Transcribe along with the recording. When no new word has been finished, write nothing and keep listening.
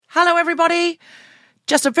Hello, everybody.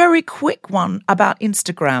 Just a very quick one about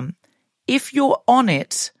Instagram. If you're on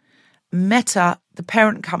it, Meta, the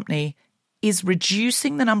parent company, is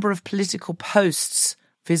reducing the number of political posts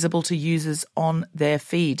visible to users on their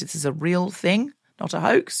feed. This is a real thing, not a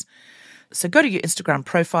hoax. So go to your Instagram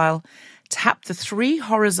profile, tap the 3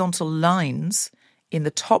 horizontal lines in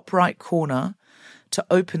the top right corner to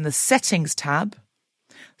open the Settings tab,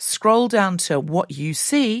 scroll down to What You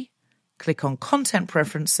See, click on Content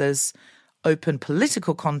Preferences, open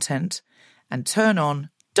Political Content, and turn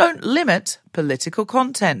on Don't Limit Political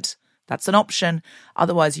Content. That's an option.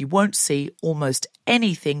 Otherwise, you won't see almost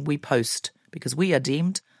anything we post because we are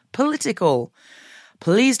deemed political.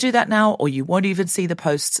 Please do that now, or you won't even see the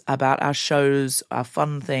posts about our shows, our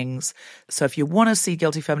fun things. So if you want to see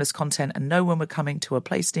Guilty Feminist content and know when we're coming to a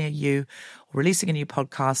place near you or releasing a new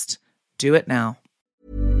podcast, do it now.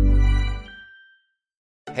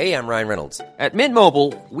 Hey, I'm Ryan Reynolds. At Mint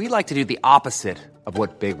Mobile, we like to do the opposite of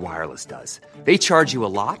what Big Wireless does. They charge you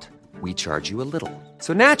a lot, we charge you a little.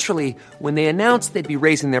 So naturally, when they announced they'd be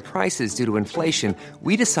raising their prices due to inflation,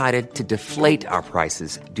 we decided to deflate our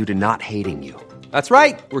prices due to not hating you. That's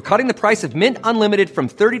right. We're cutting the price of Mint Unlimited from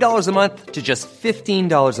 $30 a month to just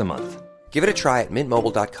 $15 a month. Give it a try at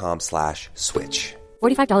mintmobile.com/switch.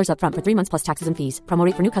 $45 up front for 3 months plus taxes and fees. Promo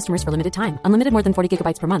rate for new customers for limited time. Unlimited more than 40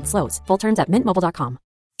 gigabytes per month. Slows full terms at mintmobile.com.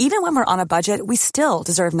 Even when we're on a budget, we still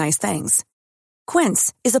deserve nice things.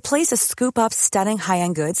 Quince is a place to scoop up stunning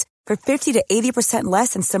high-end goods for 50 to 80%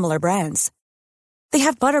 less than similar brands. They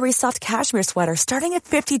have buttery soft cashmere sweaters starting at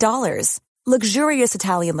 $50, luxurious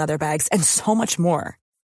Italian leather bags, and so much more.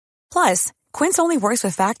 Plus, Quince only works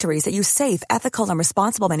with factories that use safe, ethical, and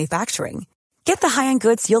responsible manufacturing. Get the high-end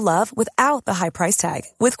goods you'll love without the high price tag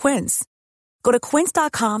with Quince. Go to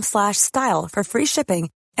quince.com/style for free shipping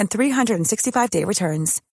and 365-day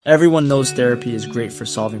returns. Everyone knows therapy is great for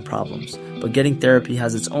solving problems, but getting therapy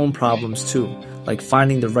has its own problems too, like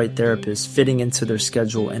finding the right therapist, fitting into their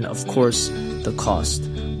schedule, and of course, the cost.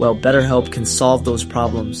 Well, BetterHelp can solve those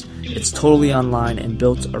problems. It's totally online and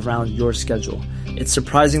built around your schedule. It's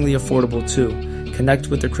surprisingly affordable too. Connect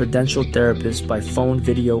with a credentialed therapist by phone,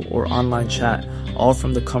 video, or online chat, all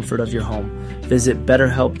from the comfort of your home. Visit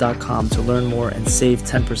BetterHelp.com to learn more and save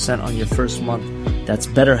 10% on your first month. That's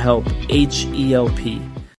BetterHelp, H-E-L-P.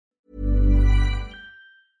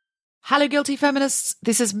 Hello, Guilty Feminists.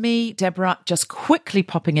 This is me, Deborah, just quickly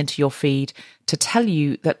popping into your feed to tell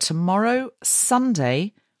you that tomorrow,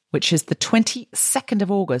 Sunday, which is the 22nd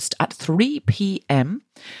of August at 3 p.m,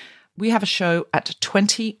 we have a show at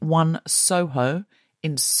 21 Soho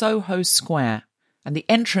in Soho Square, and the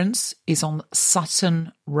entrance is on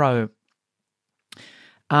Sutton Row.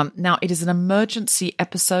 Now, it is an emergency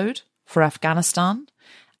episode for Afghanistan,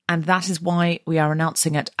 and that is why we are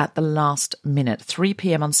announcing it at the last minute. 3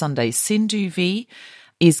 p.m. on Sunday. Sindhu V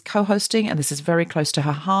is co-hosting, and this is very close to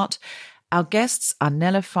her heart. Our guests are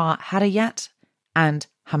Nelufar Hadayat and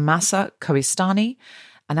Hamasa Kohistani,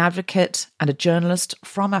 an advocate and a journalist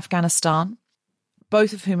from Afghanistan,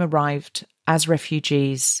 both of whom arrived as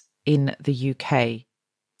refugees in the UK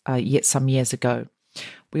yet some years ago.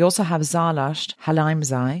 We also have Zalasht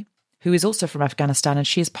Halaimzai, who is also from Afghanistan, and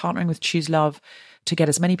she is partnering with Choose Love to get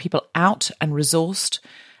as many people out and resourced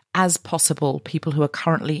as possible, people who are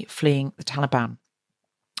currently fleeing the Taliban.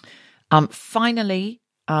 Finally,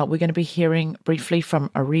 we're going to be hearing briefly from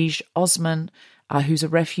Arij Osman, who's a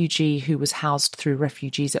refugee who was housed through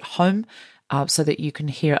Refugees at Home, so that you can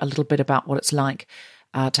hear a little bit about what it's like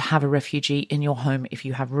to have a refugee in your home if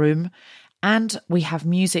you have room. And we have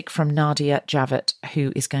music from Nadia Javet,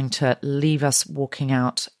 who is going to leave us walking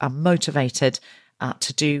out motivated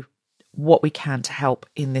to do what we can to help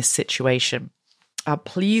in this situation.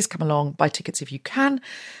 Please come along, buy tickets if you can,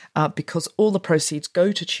 because all the proceeds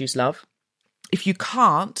go to Choose Love. If you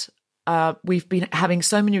can't, we've been having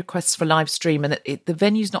so many requests for live stream, and the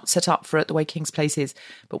venue's not set up for it the way King's Place is,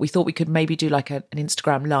 but we thought we could maybe do like an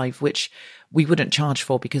Instagram live, which we wouldn't charge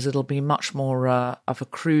for because it'll be much more of a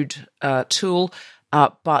crude tool.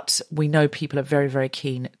 But we know people are very, very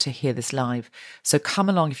keen to hear this live. So come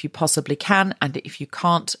along if you possibly can. And if you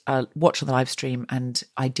can't, watch on the live stream and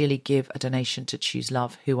ideally give a donation to Choose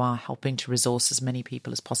Love, who are helping to resource as many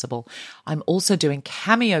people as possible. I'm also doing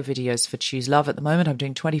cameo videos for Choose Love at the moment. I'm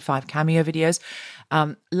doing 25 cameo videos.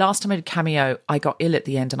 Last time I did cameo, I got ill at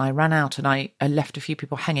the end and I ran out and I left a few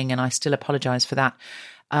people hanging, and I still apologize for that.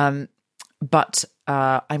 But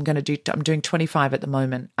I'm doing 25 at the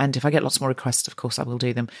moment. And if I get lots more requests, of course, I will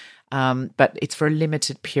do them. But it's for a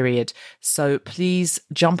limited period. So please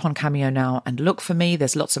jump on Cameo now and look for me.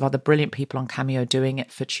 There's lots of other brilliant people on Cameo doing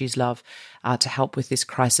it for Choose Love to help with this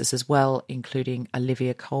crisis as well, including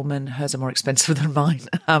Olivia Colman. Hers are more expensive than mine.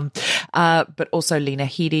 But also Lena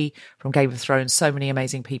Headey from Game of Thrones. So many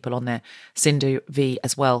amazing people on there. Sindhu V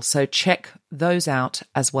as well. So check those out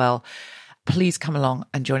as well. Please come along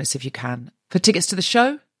and join us if you can. For tickets to the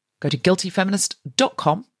show, go to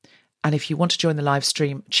guiltyfeminist.com. And if you want to join the live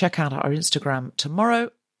stream, check out our Instagram tomorrow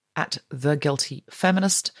at The Guilty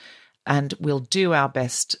Feminist, and we'll do our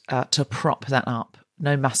best to prop that up.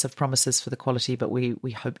 No massive promises for the quality, but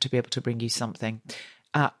we hope to be able to bring you something.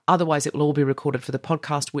 Otherwise, it will all be recorded for the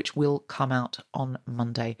podcast, which will come out on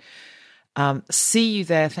Monday. See you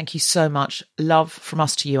there. Thank you so much. Love from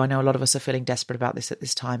us to you. I know a lot of us are feeling desperate about this at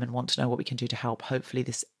this time and want to know what we can do to help. Hopefully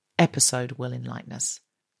this episode will enlighten us.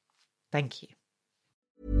 Thank you.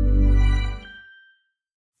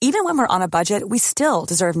 Even when we're on a budget, we still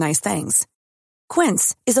deserve nice things.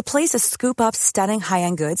 Quince is a place to scoop up stunning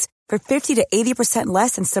high-end goods for 50 to 80%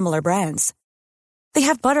 less than similar brands. They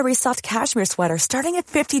have buttery soft cashmere sweaters starting at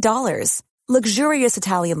 $50, luxurious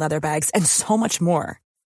Italian leather bags, and so much more.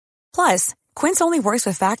 Plus, Quince only works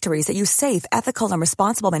with factories that use safe, ethical, and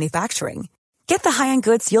responsible manufacturing. Get the high-end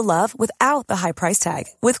goods you'll love without the high price tag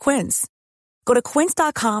with Quince. Go to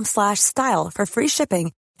quince.com/style for free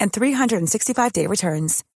shipping and 365-day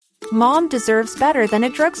returns. Mom deserves better than a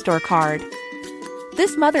drugstore card.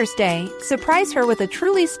 This Mother's Day, surprise her with a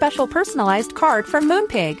truly special personalized card from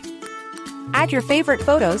Moonpig. Add your favorite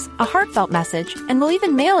photos, a heartfelt message, and we'll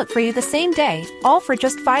even mail it for you the same day, all for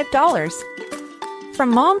just $5. From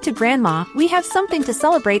mom to grandma, we have something to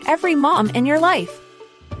celebrate every mom in your life.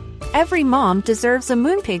 Every mom deserves a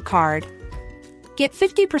Moonpig card. Get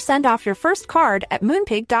 50% off your first card at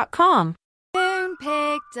Moonpig.com.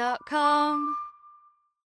 Moonpig.com